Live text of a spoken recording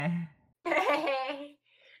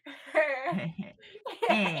Anyway,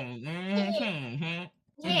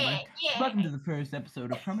 welcome to the first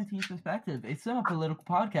episode of From a Teen's Perspective, a semi-political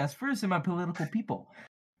podcast for semi-political people,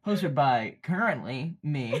 hosted by currently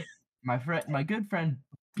me, my good friend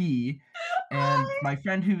B, and my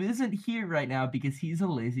friend who isn't here right now because he's a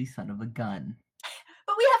lazy son of a gun.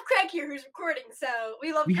 But we have Craig here who's recording, so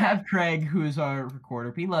we love Craig. We have Craig who is our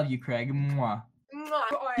recorder. We love you, Craig. Mwah.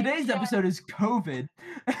 Mwah. Today's episode is COVID.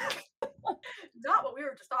 Not what we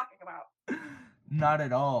were just talking about. Not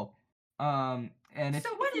at all. And if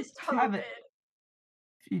so what is COVID?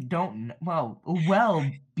 If you don't know, well,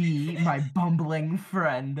 B, my bumbling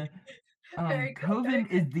friend.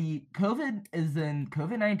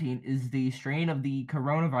 COVID-19 is the strain of the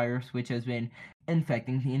coronavirus which has been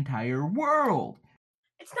infecting the entire world.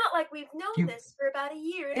 It's not like we've known this for about a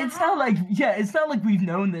year. It's not like we've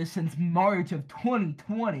known this since March of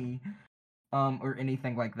 2020, or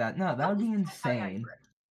anything like that. No, that would be insane.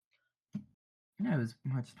 No, it was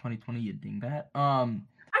March 2020, you dingbat.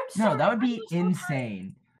 No, that would be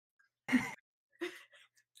insane.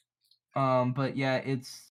 But yeah,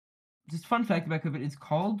 it's just fun fact about COVID. It's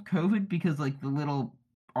called COVID because like the little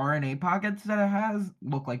RNA pockets that it has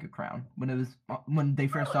look like a crown. When they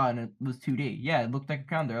first saw it, and it was 2D. Yeah, it looked like a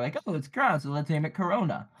crown. They're like, oh, it's a crown, so let's name it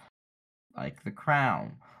Corona, like the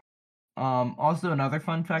crown. Also another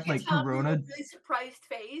fun fact, like Corona. Really surprised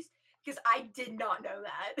face because I did not know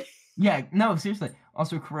that. Yeah, no, seriously.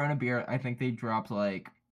 Also, Corona beer, I think they dropped like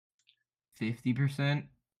 50%.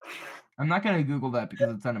 I'm not gonna Google that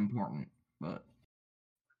because it's unimportant, but.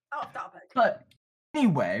 Off topic. But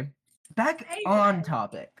anyway, back on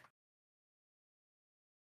topic.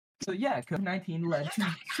 So yeah, COVID-19 led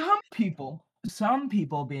to some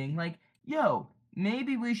people being like, yo,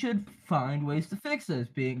 maybe we should find ways to fix this,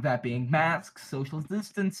 being masks, social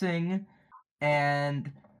distancing,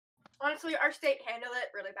 and honestly, our state handled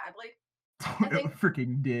it really badly. It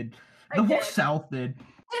freaking did. The whole South did. The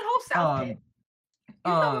whole South did.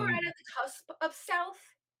 You know we're right at the cusp of South?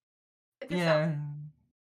 Yeah.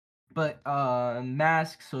 But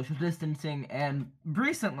masks, social distancing, and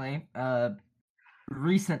recently the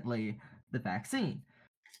vaccine.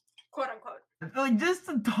 Quote unquote. Like, just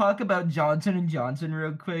to talk about Johnson & Johnson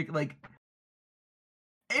real quick, like,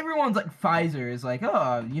 everyone's like, Pfizer is like,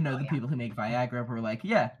 oh, the people who make Viagra were like,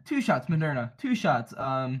 yeah, 2 shots Moderna, 2 shots,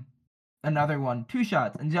 another one, 2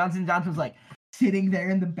 shots, and Johnson & Johnson's like, sitting there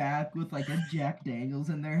in the back with like a Jack Daniels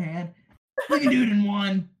in their hand. We can do it in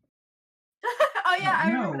 1. Oh yeah,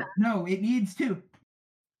 I remember that. No, it needs 2.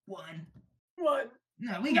 1.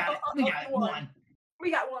 No, we got one. We got one.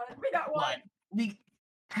 One.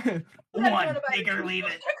 Take it or leave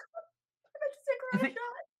it.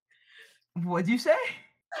 What'd you say?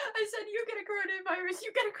 I said you get a coronavirus.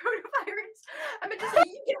 You get a coronavirus. I meant to say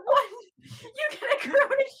you get one. You get a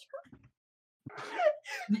coronavirus.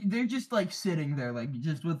 They're just like sitting there, like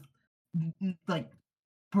just with like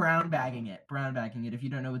brown bagging it. If you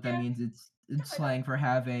don't know what that means, it's slang for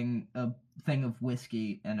having a thing of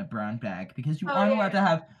whiskey and a brown bag, because you aren't allowed to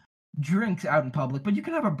have drinks out in public, but you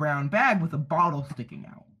can have a brown bag with a bottle sticking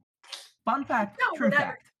out. Fun fact, true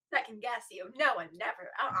fact. Second guess you. No one never.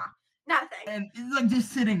 Nothing. And it's like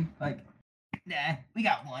just sitting, like, nah, we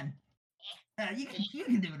got one. You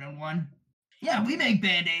can do it in 1. Yeah, we make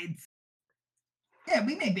Band-Aids. Weren't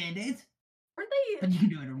they? But you can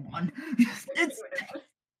do it in 1. It's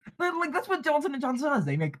like that's what Johnson & Johnson does.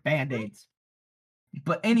 They make Band-Aids.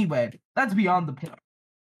 But anyway, that's beyond the point.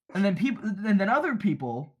 And then other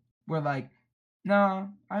people were like, no,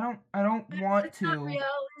 I don't want it's to. Not real.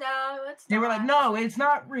 No, it's they not. were like, no, it's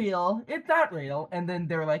not real. It's not real. And then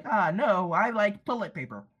they were like, no, I like toilet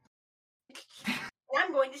paper.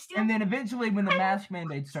 I'm going to steal. And then eventually, when the mask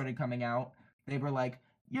mandates started coming out, they were like,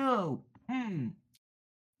 yo,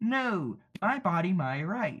 no, my body, my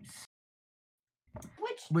rights.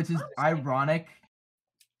 Which is ironic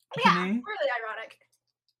to me. Really ironic.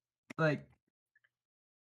 Like,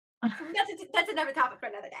 that's another topic for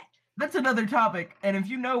another day. That's another topic, and if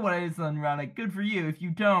you know what is ironic, good for you. If you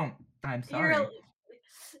don't, I'm sorry.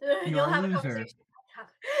 You're a loser.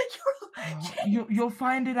 You'll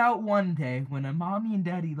find it out one day when a mommy and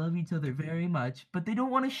daddy love each other very much, but they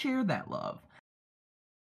don't want to share that love.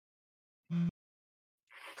 I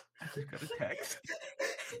just got a text.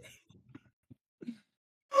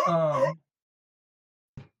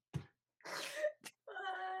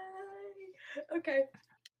 Okay.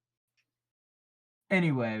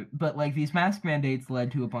 Anyway, but like these mask mandates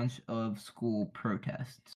led to a bunch of school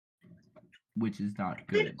protests, which is not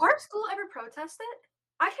good. Did our school ever protest it?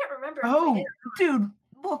 I can't remember. Oh, dude,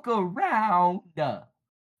 look around.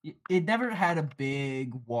 It never had a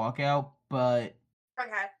big walkout, but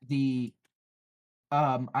the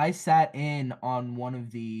I sat in on one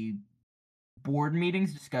of the board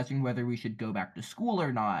meetings discussing whether we should go back to school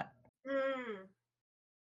or not. Mm.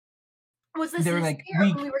 Was this They were this like, year or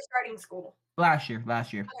when we were starting school? last year.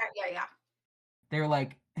 Okay, yeah, yeah. They were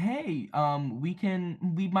like, hey,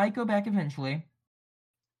 we might go back eventually,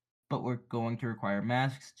 but we're going to require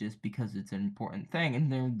masks just because it's an important thing.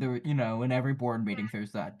 And in every board meeting,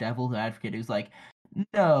 there's that devil's advocate who's like,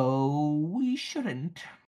 no, we shouldn't.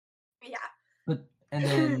 Yeah. But and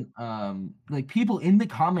then like people in the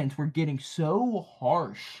comments were getting so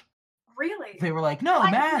harsh. Really? They were like, no,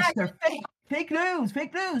 I can masks are imagine. fake. Fake news,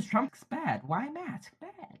 fake news. Trump's bad. Why mask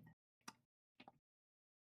bad?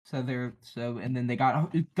 And then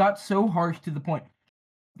it got so harsh to the point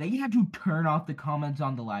they had to turn off the comments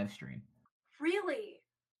on the live stream. Really?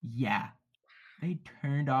 Yeah. They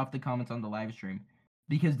turned off the comments on the live stream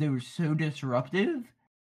because they were so disruptive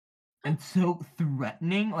and so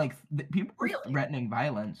threatening. Like people were Really? threatening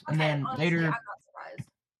violence. And Okay, then honestly, I'm later, not surprised.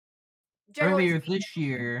 Generally earlier speaking. this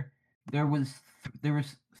year, there was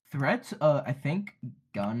threats. I think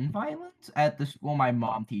gun violence at the school my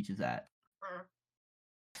mom teaches at. Mm.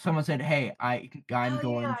 Someone said, "Hey, I'm Oh, yeah,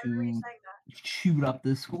 going I remember you to saying that. shoot up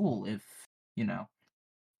the school if you know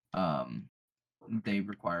um they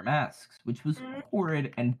require masks," which was Mhm.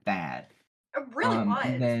 horrid and bad. It really And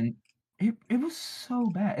was. then it was so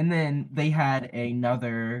bad. And then they had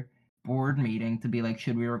another board meeting to be like,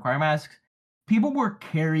 should we require masks? People were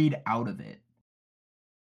carried out of it.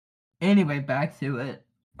 Anyway, back to it.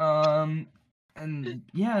 And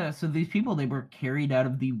yeah, so these people they were carried out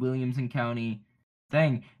of the Williamson County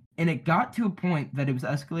thing, and it got to a point that it was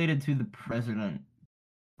escalated to the president,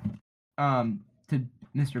 to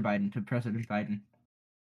Mr. Biden, to President Biden.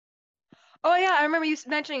 Oh yeah, I remember you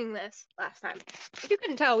mentioning this last time. If you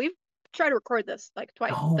couldn't tell, we've tried to record this like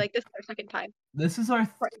twice. Oh, Like this is our second time. this is our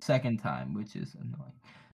Right. second time, which is annoying.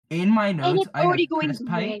 In my And notes, it's I already have going press pipe.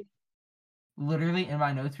 gray. Literally, in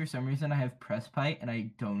my notes, for some reason, I have press pipe, and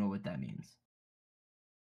I don't know what that means.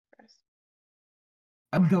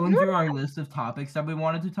 I'm going through our list of topics that we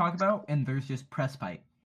wanted to talk about, and there's just press pipe.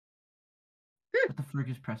 What the frick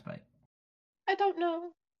is press pipe? I don't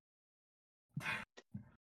know.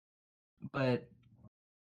 But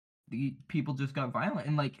the people just got violent,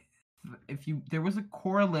 and like, there was a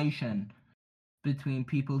correlation between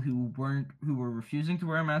people who were refusing to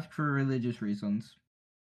wear a mask for religious reasons.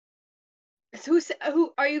 So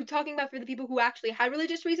who are you talking about, for the people who actually had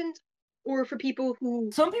religious reasons, or for people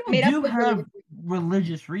who Some people made up do with have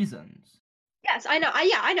religious reasons. Yes, I know.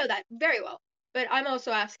 I know that very well. But I'm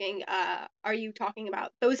also asking, are you talking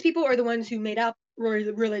about those people or the ones who made up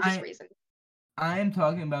religious reasons? I am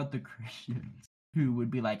talking about the Christians who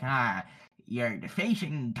would be like, you're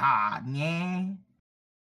defacing God, yeah.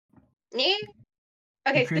 Yeah.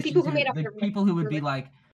 Okay, so the people who made up the people who would be like,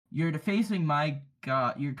 you're defacing my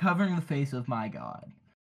God, you're covering the face of my God.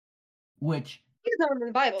 Which is not in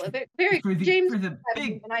the Bible. Very for James the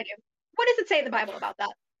big than I do. What does it say in the Bible about that?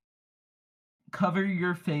 Cover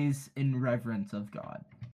your face in reverence of God.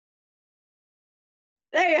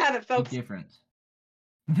 There you have it, folks. Big difference.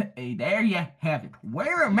 Hey, there you have it.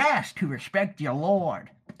 Wear a mask to respect your Lord.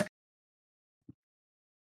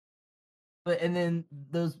 And then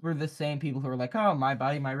those were the same people who were like, oh, my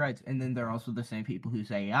body, my rights. And then they're also the same people who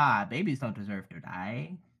say, babies don't deserve to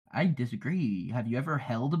die. I disagree. Have you ever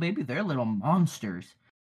held a baby? They're little monsters.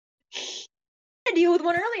 I deal with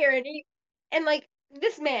one earlier, and like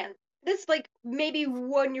this man, this like maybe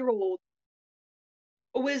 1-year-old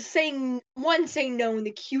was saying no in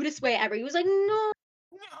the cutest way ever. He was like, no.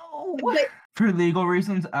 But, for legal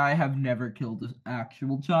reasons, I have never killed an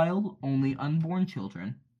actual child, only unborn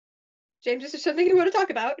children. James, is there something you want to talk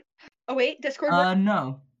about? Oh wait, Discord.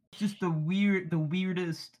 No. Just the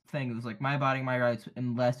weirdest thing is like my body, my rights,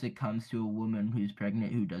 unless it comes to a woman who's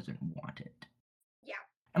pregnant who doesn't want it. Yeah.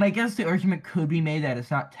 And I guess the argument could be made that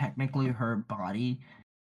it's not technically her body,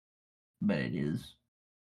 but it is.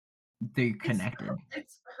 They're connected.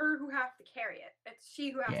 It's her who has to carry it. It's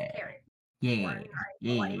she who has to carry it. Yeah.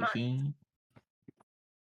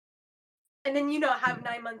 And then have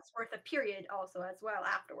 9 months worth of period also as well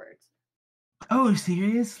afterwards. Oh,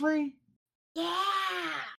 seriously? Yeah.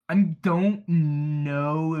 I don't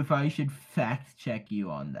know if I should fact check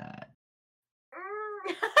you on that.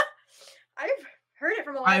 I've heard it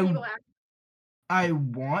from a lot of people. I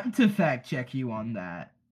want to fact check you on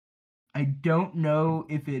that. I don't know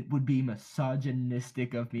if it would be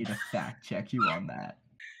misogynistic of me to fact check you on that.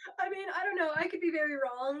 I mean, I don't know. I could be very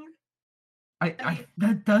wrong.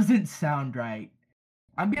 That doesn't sound right.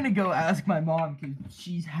 I'm gonna go ask my mom because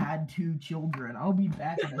she's had 2 children. I'll be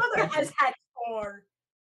back in a second. My mother has had 4.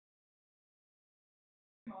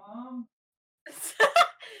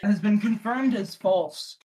 has been confirmed as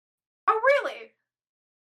false. Oh, really?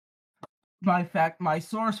 My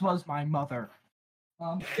source was my mother.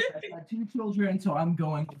 I've had 2 children, so I'm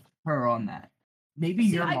going with her on that. Maybe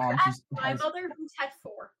See, your I mom could just ask my has... mother, who's had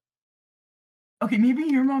 4. Okay, maybe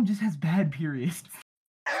your mom just has bad periods.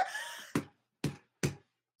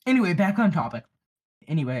 Anyway, back on topic.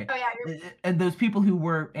 Anyway, Oh yeah, and those people who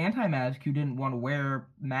were anti-mask, who didn't want to wear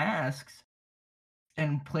masks,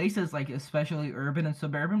 in places like especially urban and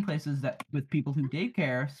suburban places that with people who did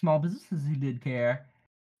care, small businesses who did care,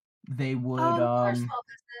 they would poor small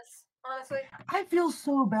business. Honestly, I feel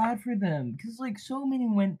so bad for them because like so many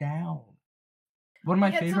went down. One of my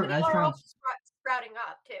and so favorite many are also restaurants. sprouting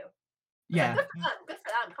up too. It's Yeah, like, good for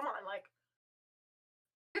them. Come on, like,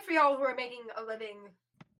 good for y'all who are making a living.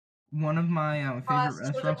 one of my favorite Us who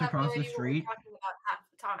restaurants have across no the idea what we're street. talking about half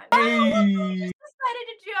the time. Hey,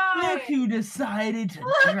 Oh, look who decided to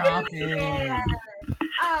drop in.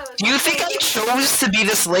 Do you think I chose to be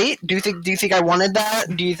this late? Do you think I wanted that?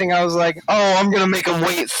 Do you think I was like, oh, I'm gonna make them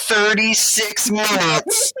wait 36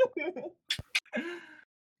 minutes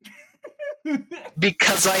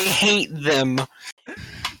because I hate them?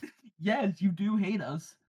 Yes, you do hate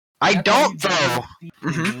us. I That's why don't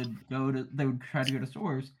though. They would try to go to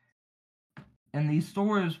stores, and these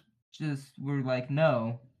stores just were like,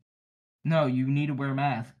 no, you need to wear a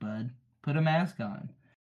mask, bud. Put a mask on.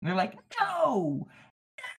 And they're like, no.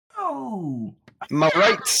 My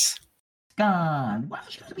rights. God, why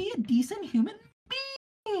should I be a decent human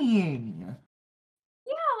being? Yeah,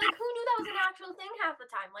 like who knew that was an actual thing half the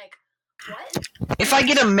time? Like, what? If I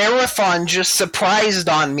get a marathon just surprised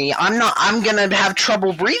on me, I'm gonna have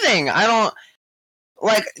trouble breathing. Don't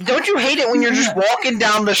you hate it when you're just walking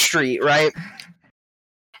down the street, right?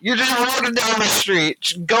 You're just walking down the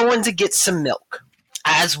street, going to get some milk,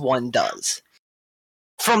 as one does,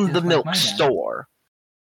 from Just the like milk my dad. store.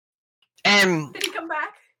 And Did he come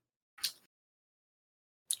back?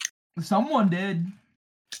 Someone did.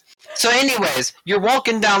 so anyways, you're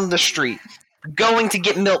walking down the street, going to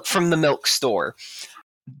get milk from the milk store.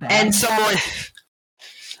 And Bags? someone...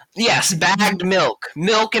 Yes, bagged milk.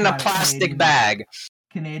 Milk in a Got it, plastic Canadian bag.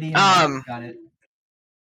 Canadian. Got it.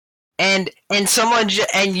 And someone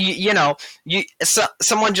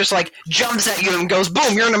someone just like jumps at you and goes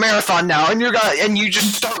boom, you're in a marathon now, and you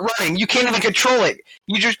just start running. You can't even control it.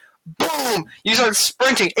 You just boom, you start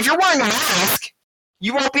sprinting. If you're wearing a mask,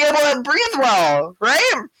 you won't be able to breathe well,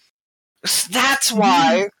 right? That's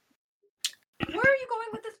why. Where are you going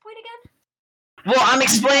with this point again? Well, I'm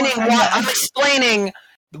explaining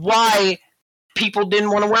why people didn't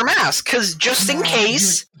want to wear masks, because just in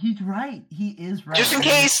case. He's right. He is right. Just in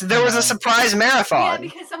case there was a surprise Yeah, marathon.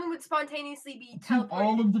 because someone would spontaneously be To teleported.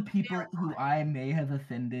 all of the into people marathon. who I may have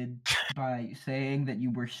offended by saying that you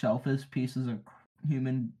were selfish pieces of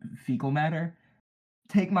human fecal matter,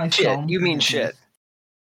 take my Shit, solemn you mean forgiveness. shit.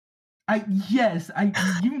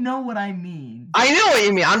 You know what I mean. I know what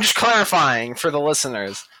you mean. I'm just clarifying for the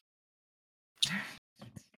listeners.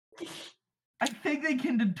 I think they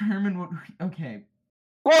can determine what. Okay,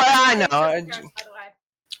 Well, I know. By the way.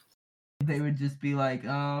 they would just be like,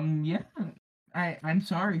 yeah, I'm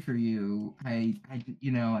sorry for you. I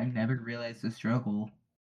never realized the struggle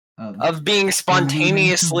Of being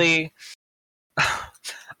spontaneously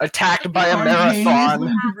attacked by a spontaneously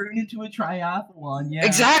marathon. thrown into a triathlon. Yeah,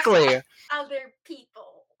 Exactly. Other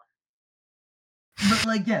people. But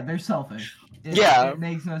like, yeah, they're selfish. Yeah. It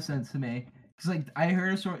makes no sense to me. Cause like I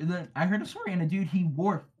heard a story, and a dude, he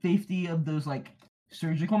wore 50 of those like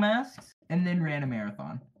surgical masks and then ran a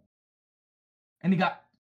marathon. And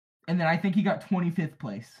then I think he got 25th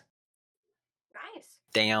place. Nice.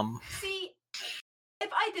 Damn. See, if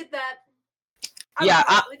I did that, I Yeah, would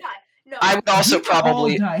probably die. No. I would also We would all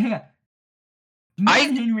probably. die. Hang on. Me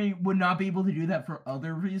and Henry would not be able to do that for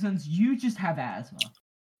other reasons. You just have asthma.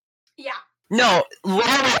 Yeah. No,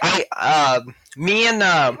 literally, me and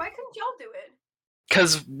Why couldn't y'all do it?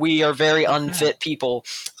 because we are very unfit people.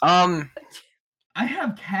 I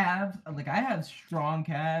have calves. Like I have strong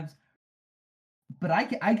calves, but I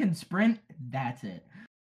can sprint. That's it.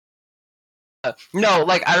 No,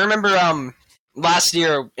 like I remember last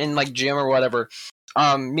year in like gym or whatever,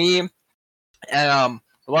 me and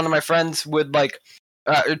one of my friends would like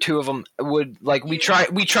or two of them would like we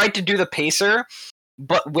tried to do the pacer,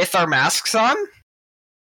 but with our masks on.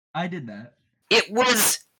 I did that. It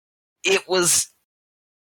was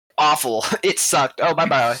awful. It sucked. Oh,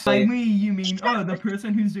 bye. By me, you mean the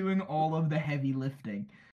person who's doing all of the heavy lifting.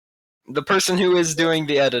 The person who is doing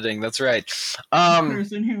the editing. That's right. The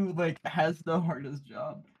person who like has the hardest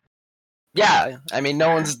job. Yeah. I mean, no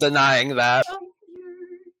one's denying that.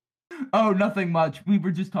 Oh, nothing much. We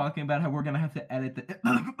were just talking about how we're gonna have to edit the.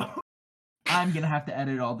 I'm gonna have to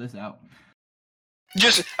edit all this out.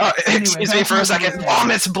 Just Anyway, excuse me back for to a what you second. were saying.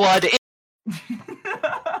 Vomits blood.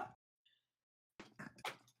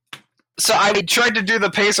 So I tried to do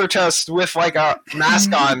the pacer test with like a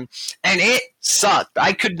mask on, and it sucked.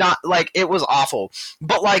 I could not it was awful.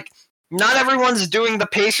 But like, not everyone's doing the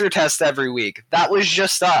pacer test every week. That was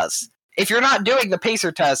just us. If you're not doing the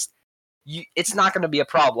pacer test, it's not going to be a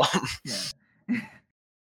problem. Yeah.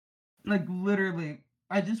 Like literally,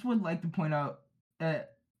 I just would like to point out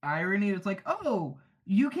that irony. It's like, oh,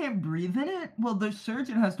 you can't breathe in it? Well, the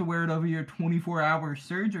surgeon has to wear it over your 24-hour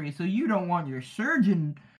surgery, so you don't want your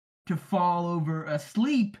surgeon to fall over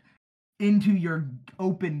asleep into your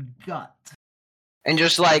open gut. And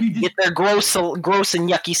just like get their gross and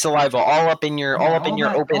yucky saliva all up in your all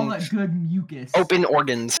that good mucus. Open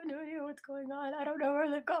organs. I have no idea what's going on. I don't know where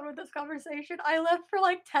they've gone with this conversation. I left for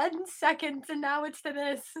like 10 seconds and now it's to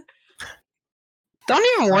this. Don't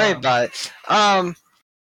even worry about it.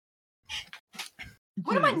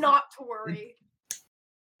 What am I not to worry?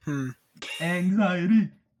 Anxiety.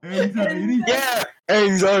 Yeah,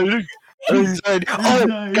 anxiety.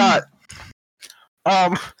 Oh God.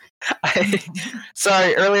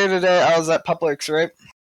 Sorry. Earlier today, I was at Publix, right?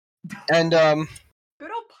 And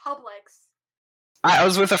Good old Publix. I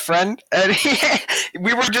was with a friend, and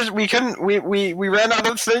we ran out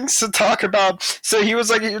of things to talk about. So he was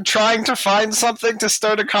like trying to find something to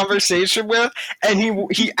start a conversation with, and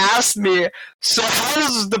he asked me, "So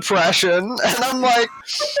how's depression?" And I'm like,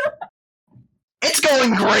 "It's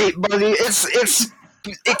going great, buddy. It's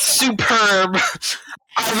superb.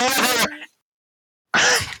 I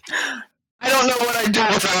don't know what I'd do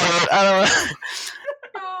without it. I don't know."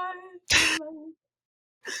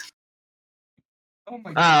 Oh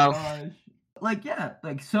my gosh. Like, yeah,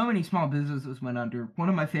 like so many small businesses went under. One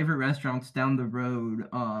of my favorite restaurants down the road,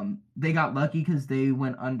 they got lucky because they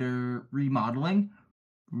went under remodeling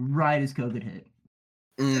right as COVID hit.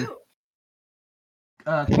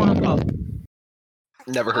 Corner Pub.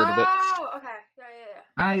 Never heard of it. Oh, okay. Yeah.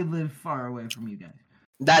 I live far away from you guys.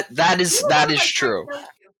 That is true.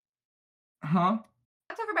 Huh?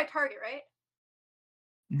 That's over by Target, right?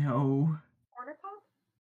 No. Corner Pub?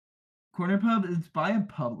 Corner Pub is by a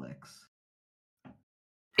Publix.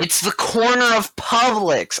 It's the corner of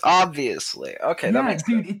Publix, obviously. Okay, yeah, that makes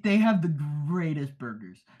dude, they have the greatest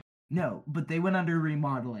burgers. No, but they went under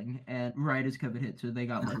remodeling and right as COVID hit, so they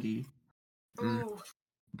got lucky. Ooh.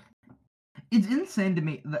 It's insane to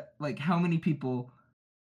me that like how many people,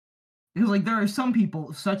 because like there are some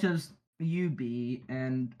people such as you, B,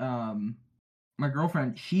 and my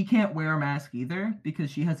girlfriend, she can't wear a mask either because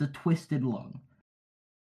she has a twisted lung.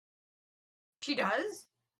 She does?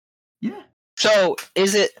 Yeah. So,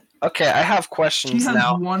 is it... Okay, I have questions now. She has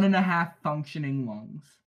 1.5 functioning lungs.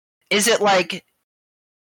 Is it like...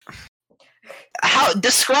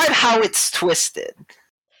 Describe how it's twisted.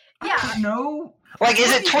 Yeah. No. Like,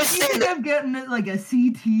 is it You twisted... think I'm getting it like a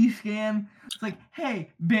CT scan? It's like,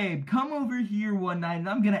 hey, babe, come over here one night and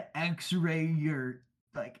I'm gonna x-ray your,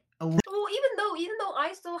 like... Well, even though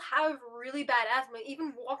I still have really bad asthma,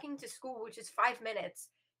 even walking to school, which is 5 minutes,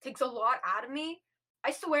 takes a lot out of me, I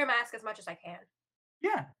still wear a mask as much as I can.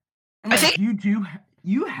 Yeah. And like,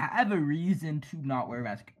 you have a reason to not wear a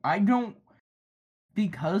mask. I don't,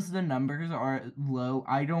 because the numbers are low,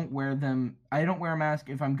 I don't wear a mask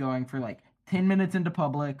if I'm going for like 10 minutes into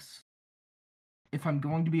Publix, if I'm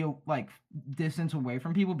going to be like distance away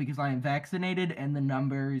from people because I am vaccinated and the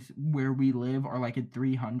numbers where we live are like at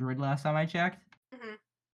 300 last time I checked. Mm-hmm.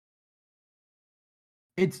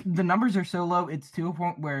 The numbers are so low, it's to a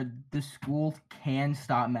point where the schools can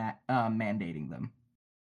stop mandating them.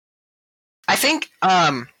 I think,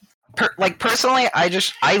 personally,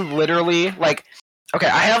 I literally, like, okay,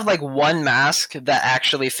 I have, like, one mask that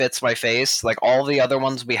actually fits my face. Like, all the other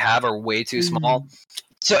ones we have are way too small.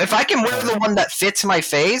 So if I can wear the one that fits my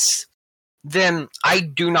face, then I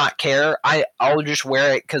do not care. I'll just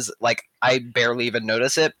wear it because, like, I barely even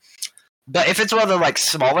notice it. But if it's one of the, like,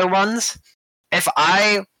 smaller ones, if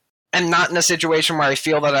I am not in a situation where I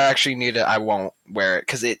feel that I actually need it, I won't wear it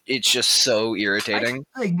because it's just so irritating.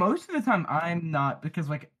 Like, most of the time, I'm not, because,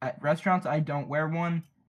 like, at restaurants, I don't wear one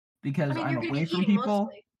because I'm away from people.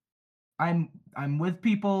 Mostly. I'm with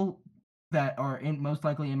people that are most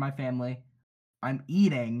likely in my family. I'm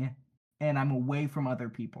eating, and I'm away from other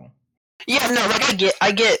people. Yeah, no, like,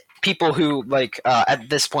 I get people who, like, at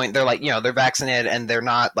this point, they're, like, you know, they're vaccinated, and they're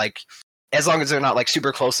not, like, as long as they're not, like,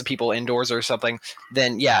 super close to people indoors or something,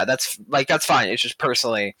 then, yeah, that's fine. It's just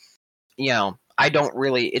personally, you know,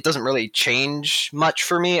 it doesn't really change much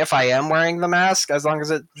for me if I am wearing the mask, as long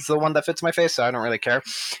as it's the one that fits my face, so I don't really care.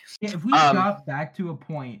 Yeah, if we got back to a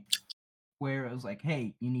point where it was like,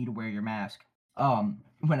 hey, you need to wear your mask,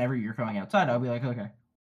 whenever you're going outside, I'll be like, okay.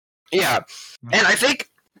 Yeah, and I think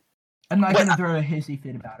I'm not gonna throw a hissy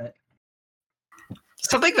fit about it.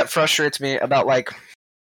 Something that frustrates me about like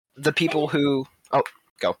the people who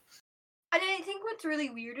go. And I think what's really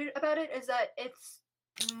weird about it is that it's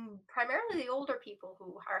primarily the older people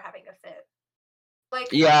who are having a fit. Like,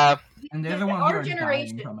 yeah, and they're the ones who are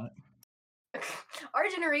dying from it. Our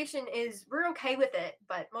generation we're okay with it,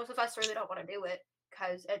 but most of us really don't want to do it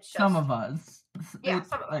because it's just some of us. Yeah,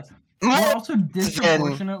 some of us. We're also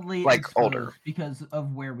disproportionately like older because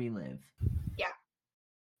of where we live. Yeah.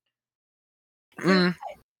 Mm.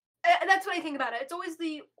 That's what I think about it. It's always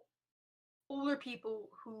the older people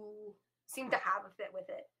who seem to have a fit with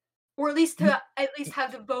it, or at least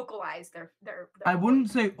have to vocalize their I wouldn't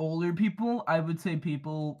say older people. I would say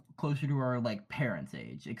people closer to our like parents'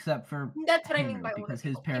 age, except for that's what I mean by older because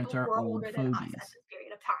people. his parents people are old older than us fogies. at this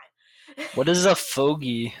period of time. What is a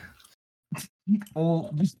fogey?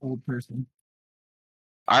 Just old person.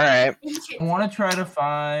 All right. I want to try to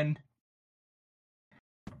find.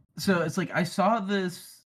 So it's like I saw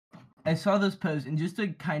this post, and just to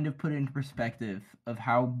kind of put it into perspective of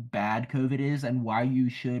how bad COVID is and why you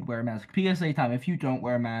should wear a mask. PSA time: if you don't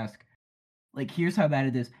wear a mask, like here's how bad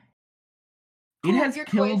it is. It has your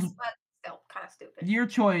killed. Choice, but still kind of stupid. Your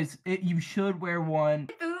choice. You should wear one.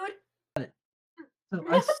 Food. So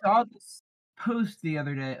I saw this post the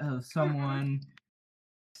other day of someone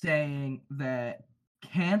saying that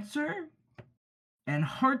cancer and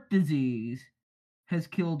heart disease has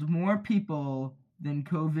killed more people than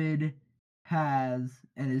COVID has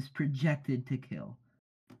and is projected to kill.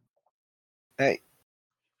 Hey,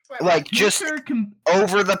 like just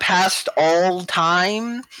over the past all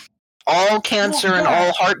time, all cancer and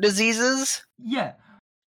all heart diseases? Yeah.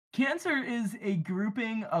 Cancer is a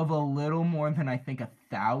grouping of a little more than I think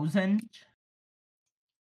 1,000.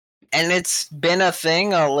 And it's been a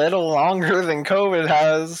thing a little longer than COVID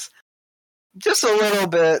has. Just a little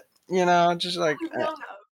bit, just like... No.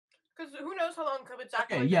 Because who knows how long COVID's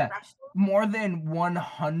actually been lasting? More than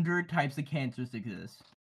 100 types of cancers exist.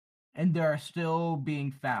 And they are still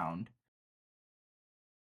being found.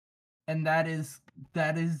 And that is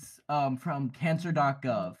from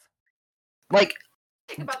cancer.gov. Like...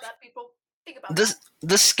 Think about that, people. Think about that.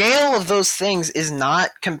 The scale of those things is not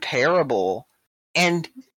comparable. And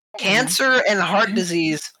cancer and heart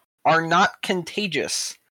disease are not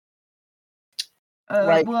contagious.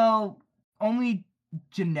 Well, only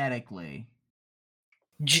genetically.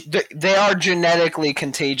 They are genetically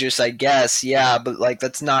contagious, I guess, yeah, but like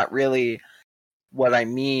that's not really what I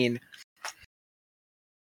mean.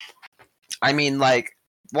 I mean, like,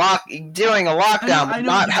 doing a lockdown would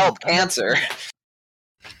not help cancer.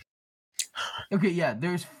 Okay, yeah,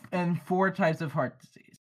 there's 4 types of heart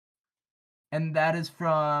disease. And that is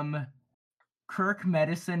from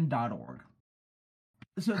kirkmedicine.org.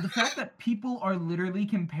 So the fact that people are literally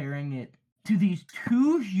comparing it to these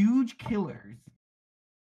 2 huge killers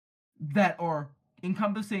that are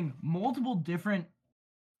encompassing multiple different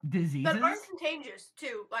diseases that aren't contagious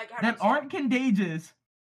too, aren't contagious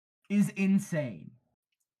is insane.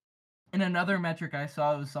 And another metric I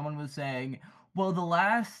saw was someone was saying,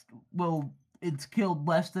 it's killed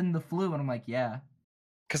less than the flu, and I'm like, yeah,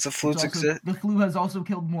 because the flu has also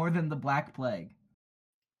killed more than the Black Plague.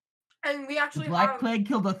 And we actually the Black Plague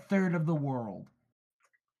killed 1/3 of the world.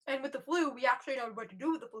 And with the flu, we actually know what to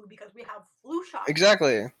do with the flu because we have flu shots.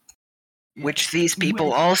 Exactly. Yeah. Which these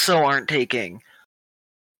people also aren't taking.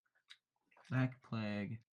 Black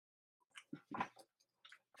Plague.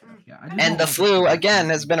 Yeah, and the flu, again,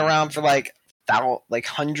 has been around for like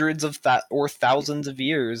hundreds of or thousands of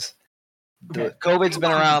years. Okay. COVID's been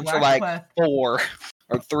around for like 4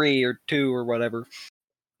 or 3 or 2 or whatever.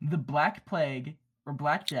 The Black Plague, or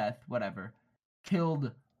Black Death, whatever,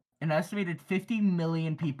 killed an estimated 50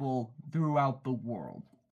 million people throughout the world.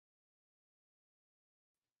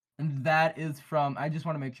 And that is from, I just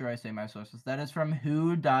want to make sure I say my sources, that is from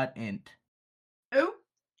who.int. Who?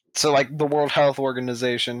 So like the World Health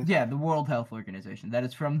Organization. Yeah, the World Health Organization. That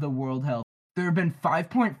is from the World Health. There have been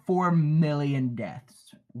 5.4 million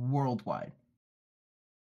deaths worldwide.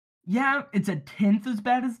 Yeah, it's 1/10 as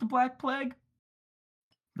bad as the Black Plague.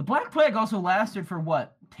 The Black Plague also lasted for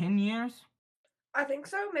what, 10 years? I think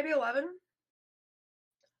so, maybe 11.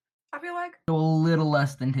 I feel like. So a little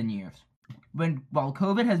less than 10 years. While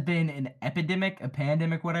COVID has been an epidemic, a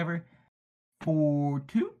pandemic, whatever, for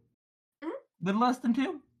 2? Little less than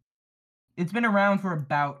 2? It's been around for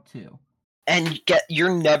about 2. and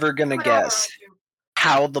you're never gonna Put armor guess on you.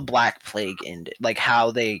 how the Black Plague ended, like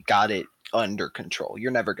how they got it under control.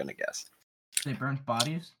 You're never gonna guess. They burnt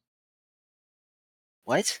bodies.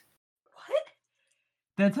 What? What?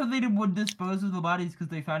 That's how they would dispose of the bodies because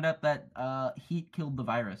they found out that heat killed the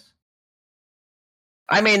virus.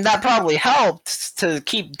 I mean, that probably helped to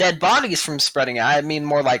keep dead bodies from spreading it. I mean,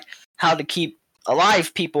 more like how to keep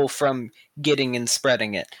alive people from getting and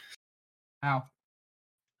spreading it. Ow.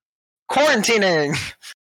 Quarantining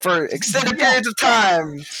for extended periods of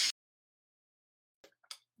time.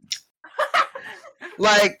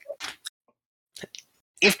 Like,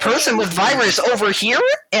 if person with virus over here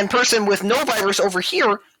and person with no virus over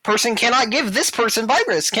here, person cannot give this person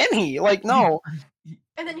virus, can he? Like, no.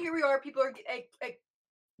 And then here we are, people are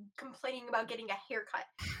complaining about getting a haircut.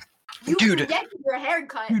 You Dude. can get your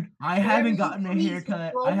haircut. Dude, I haven't you gotten a please,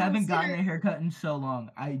 haircut. bro, I haven't gotten consider- a haircut in so long.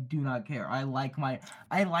 I do not care. I like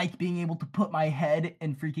being able to put my head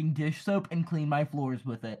in freaking dish soap and clean my floors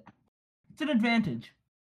with it. It's an advantage.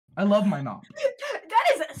 I love my mom. That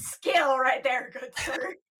is a skill right there, good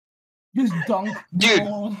sir. Just dunk. Dude.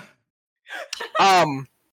 roll. I'm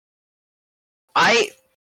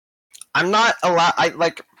not allowed.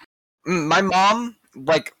 My mom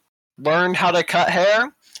learned how to cut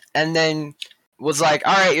hair, and then was like,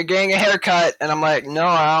 "All right, you're getting a haircut," and I'm like, "No,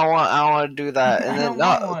 I don't want to do that." And I then, don't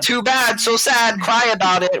want one. too bad, so sad, cry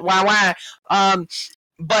about it, wah wah.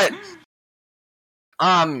 But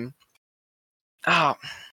oh,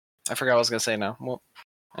 I forgot what I was gonna say now. Well,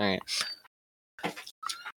 all right.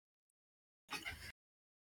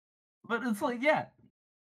 But it's like, yeah,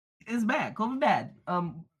 it's bad. COVID bad.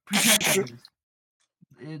 Protect others.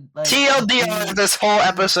 TLDR this whole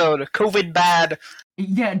episode. COVID bad.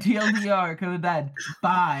 Yeah, TLDR. COVID bad.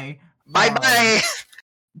 Bye. Bye bye.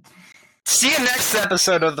 See you next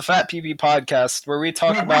episode of the Fat PB podcast, where we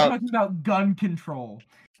talk We're about. talking about gun control.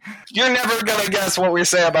 You're never gonna guess what we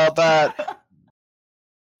say about that.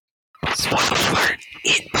 Spoiler alert,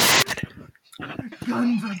 it's bad.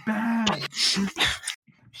 Guns are bad.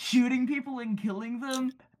 Shooting people and killing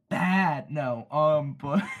them, bad. No,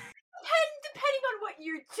 but Depending on what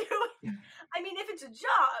you're doing. I mean, if it's a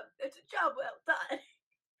job well done.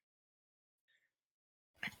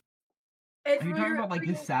 Are you talking about, like,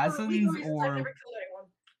 assassins, or- I've never killed anyone.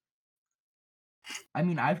 I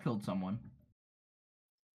mean, I've killed someone.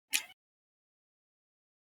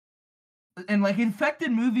 And like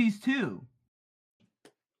infected movies too.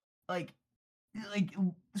 Like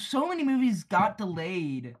so many movies got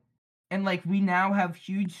delayed, and like we now have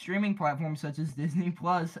huge streaming platforms such as Disney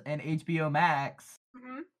Plus and HBO Max.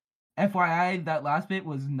 Mhm. FYI, that last bit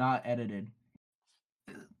was not edited.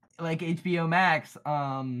 Like HBO Max,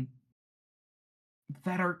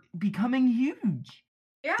 that are becoming huge.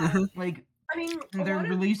 Yeah. Mhm. Like I mean, a they're lot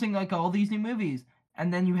of- releasing like all these new movies,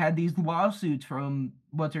 and then you had these lawsuits from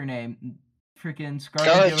what's her name, freaking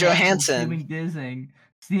Scarlett Scarlett Johansson.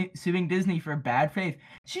 suing Disney for bad faith.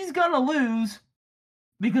 She's gonna lose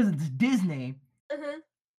because it's Disney, Mhm.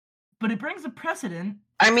 but it brings a precedent.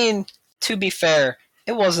 I mean, to be fair,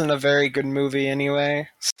 it wasn't a very good movie anyway.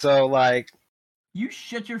 So like, You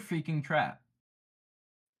shut your freaking trap.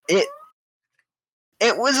 it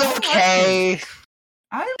was I liked okay.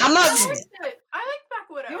 I'm not. I it. liked it. I like Black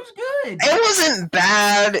Widow. It was good. It wasn't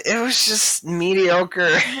bad. It was just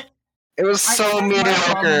mediocre. It was I so think my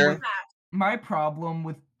problem mediocre. with- My problem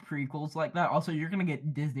with prequels like that, also, you're gonna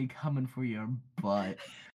get Disney coming for your butt.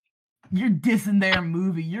 You're dissing their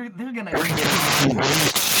movie. They're gonna.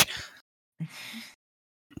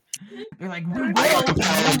 They're like, we will.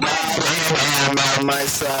 I'm on my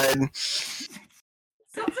side.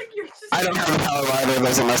 Sounds like you're just. I don't have a power either.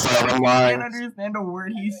 Those on my side. I'm I can't lying. understand a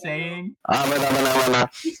word he's saying. You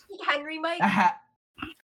speak Henry, Mike.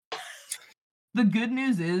 The good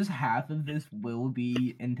news is half of this will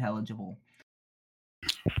be intelligible.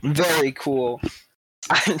 Very cool.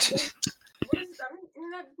 I just- What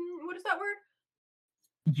is that word?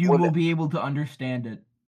 You What- will be able to understand it.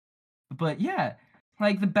 But yeah,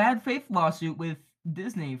 like the bad faith lawsuit with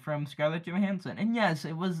Disney from Scarlett Johansson. And yes,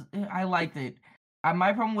 I liked it.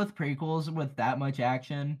 My problem with prequels with that much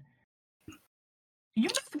action, you know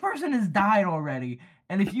the person has died already.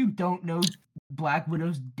 And if you don't know Black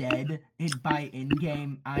Widow's dead by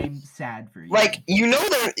Endgame, I'm sad for you. like, you know,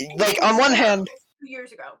 like, on one hand, 2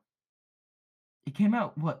 years ago. It came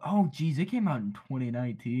out, what? Oh, geez, it came out in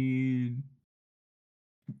 2019.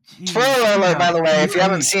 Jeez, spoiler it came alert, by out the way, if you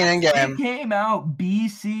haven't late. seen It Endgame. came out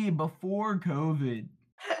BC before COVID.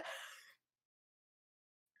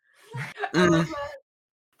 I love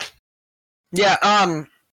that. Yeah,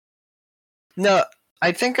 no,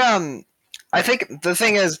 I think the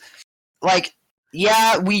thing is, like,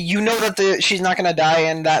 yeah, you know that she's not gonna die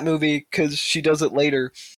in that movie because she does it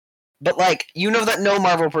later. But like, you know that no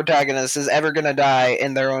Marvel protagonist is ever gonna die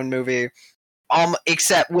in their own movie,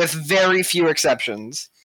 except with very few exceptions.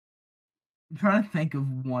 I'm trying to think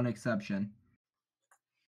of one exception.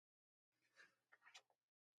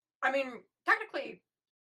 I mean, technically,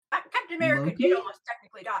 Captain America Loki? did almost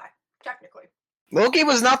technically die. Technically. Loki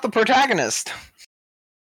was not the protagonist.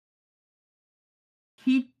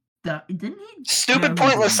 He died, didn't he? Stupid, No, he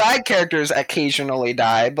pointless didn't. side characters occasionally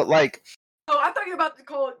die, but like, Oh, I thought you were about to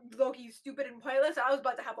call Loki stupid and pointless. I was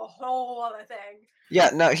about to have a whole other thing. yeah,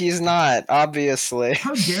 no, he's not, obviously.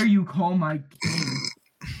 How dare you call my king?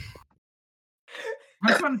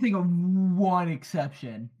 I'm trying to think of one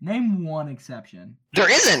exception. Name one exception. There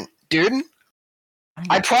isn't, dude.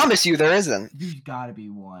 I promise you there isn't. There's gotta be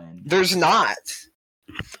one. There's not.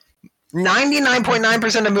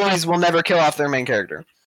 99.9% of movies will never kill off their main character.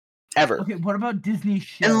 Ever. Okay, what about Disney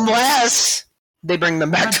shows? Unless they bring them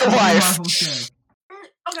back to life. Marvel shows?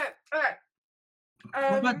 Okay.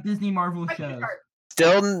 What about Disney Marvel I can shows?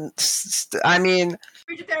 start. I mean,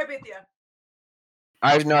 Speech therapy with you.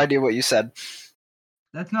 I have no idea what you said.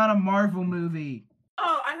 That's not a Marvel movie.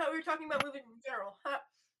 Oh, I thought we were talking about movies in general. Huh.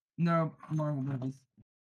 No, Marvel movies.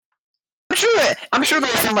 I'm sure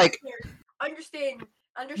there's some like. Understand.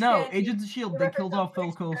 No, Agents of S.H.I.E.L.D. They killed off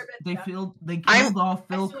Phil Coulson. They killed off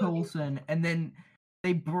Phil Coulson, and then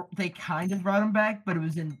they kind of brought him back, but it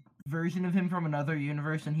was in version of him from another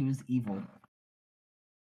universe, and he was evil.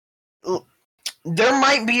 There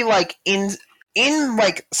might be like in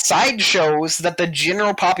like sideshows that the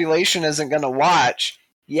general population isn't gonna watch.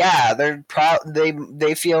 Yeah,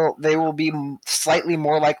 they feel they will be slightly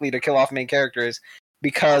more likely to kill off main characters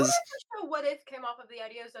because. What If came off of the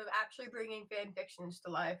ideas of actually bringing fan fictions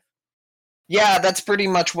to life. Yeah, that's pretty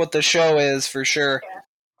much what the show is for sure, Yeah.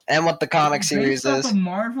 and what the comic series Based off is. a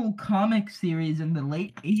Marvel comic series in the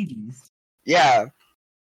late 80s. Yeah,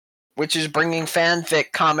 which is bringing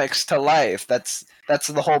fanfic comics to life. That's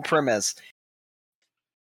the whole premise.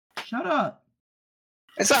 Shut up.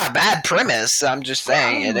 It's not a bad premise. I'm just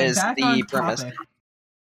saying Anyway, it is back the on premise. topic.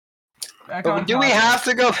 Back But on do we topic. have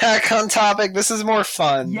to go back on topic? This is more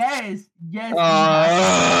fun. Yes, we have to go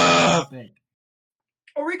on topic.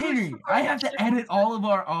 Or we could Henry, I have to edit all of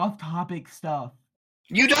our off-topic stuff.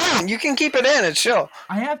 You don't. You can keep it in. It's chill.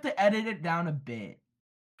 I have to edit it down a bit.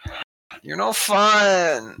 You're no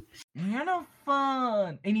fun. You're no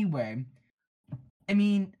fun. Anyway, I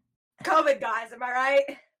mean, COVID, guys, am I right?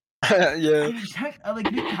 Yeah. I mean,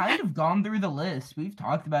 like we've kind of gone through the list. We've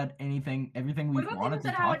talked about everything What we've about wanted things to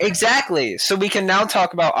that talk haven't- about. Exactly. So we can now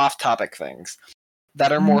talk about off-topic things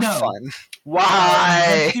that are more No. fun.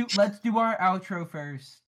 Why? Let's do our outro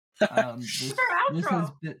first. This our has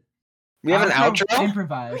outro? been We have an outro?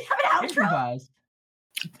 improvised. We have an outro? Improvised.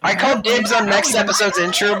 I called dibs on next episode's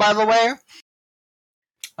intro, by the way.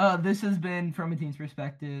 This has been From a Teen's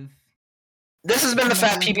Perspective. This has been the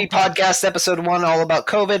Fat PP Podcast, episode 1, all about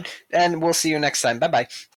COVID, and we'll see you next time. Bye-bye.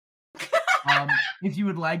 If you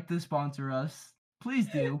would like to sponsor us, please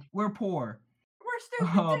do. We're poor. We're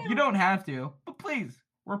stupid. You don't have to, but please,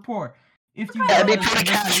 we're poor. If you That'd be wanna pretty send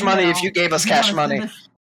us cash an money if email- you gave us if you cash wanna send money. us-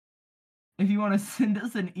 If you want to send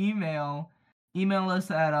us an email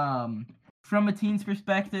us at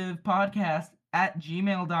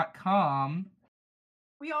FromATeensPerspectivePodcast@gmail.com.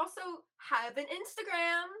 We also have an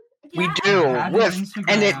Instagram. We Yeah. do, Have an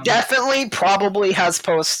and it Instagram. definitely probably has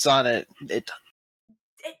posts on it. It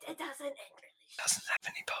It doesn't. doesn't have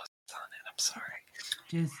any posts on it. I'm sorry.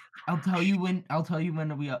 Just I'll tell you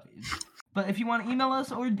when we. But if you want to email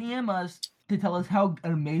us or DM us to tell us how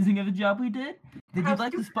amazing of a job we did, that How you'd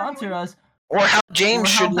like to stupid are sponsor we? us, Or how James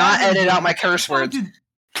or how should not bad we edit did, out my curse words.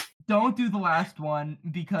 Don't do the last one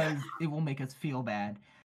because it will make us feel bad.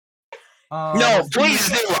 No, please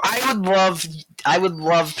do. I would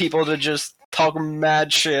love people to just talk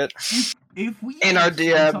mad shit. If we in our say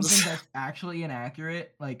DMs. something that's actually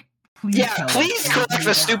inaccurate, like please Yeah, tell please us. correct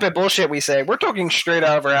the stupid bullshit we say. We're talking straight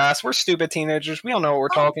out of our ass. We're stupid teenagers. We don't know what we're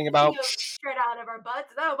talking about. Straight out of our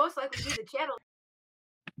butts. That will most likely be the channel.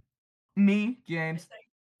 Me, James,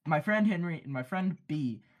 my friend Henry, and my friend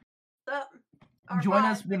B. Our Join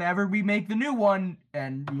bot. us whenever we make the new one,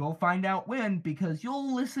 and you'll find out when because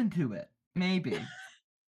you'll listen to it. Maybe.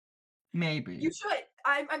 You should.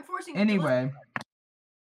 I'm forcing you to Anyway,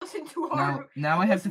 listen to our now I have to